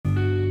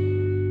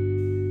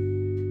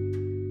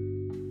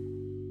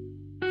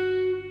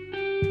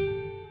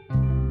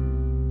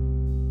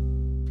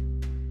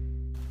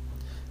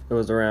It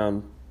was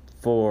around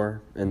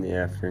 4 in the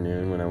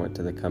afternoon when I went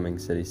to the Cumming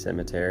City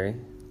Cemetery.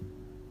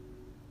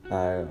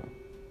 I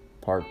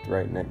parked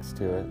right next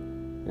to it,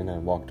 and I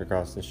walked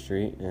across the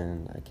street,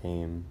 and I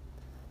came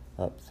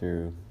up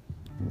through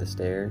the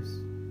stairs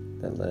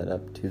that led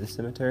up to the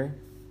cemetery.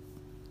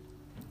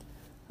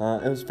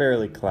 It was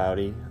fairly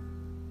cloudy.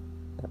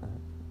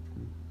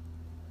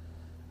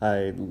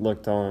 I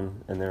looked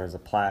on, and there was a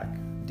plaque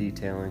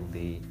detailing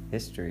the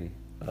history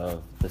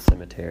of the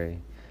cemetery,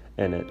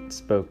 and it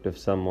spoke of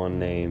someone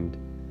named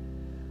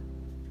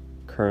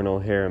Colonel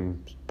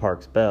Hiram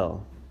Parks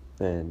Bell.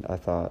 And I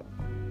thought,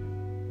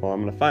 well,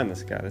 I'm going to find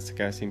this guy. This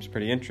guy seems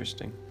pretty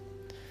interesting.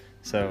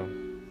 So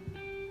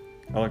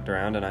I looked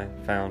around, and I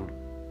found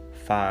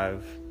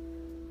 5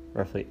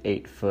 roughly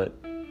 8-foot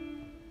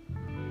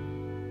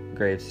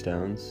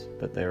gravestones,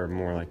 but they were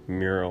more like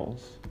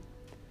murals.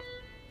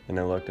 And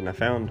I looked, and I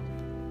found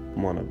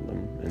one of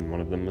them, and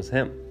one of them was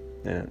him.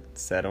 And it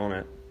said on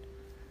it,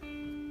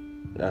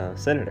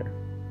 senator,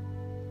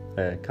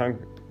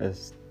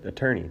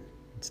 attorney,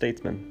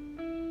 statesman.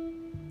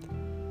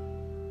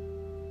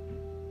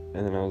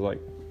 And then I was like,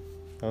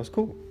 that was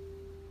cool.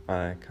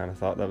 I kind of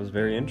thought that was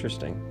very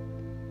interesting.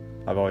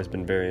 I've always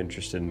been very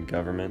interested in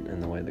government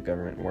and the way the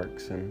government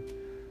works, and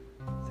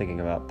thinking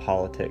about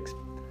politics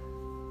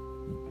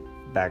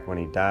back when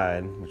he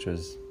died, which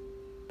was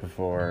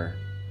before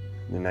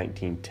the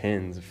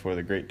 1910s, before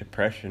the Great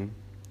Depression,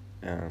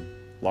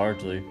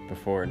 largely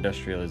before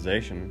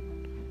industrialization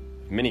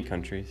of many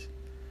countries.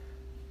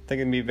 I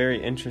think it'd be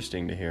very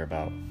interesting to hear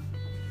about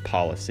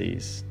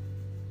policies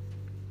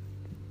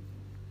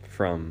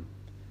from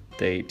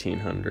the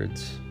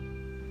 1800s.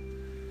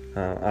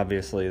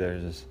 Obviously,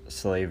 there's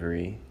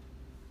slavery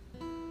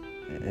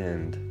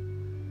and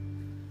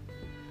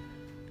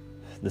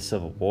the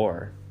Civil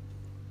War,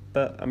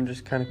 but I'm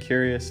just kind of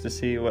curious to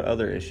see what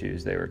other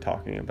issues they were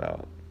talking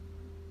about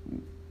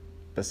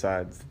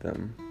besides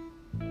them.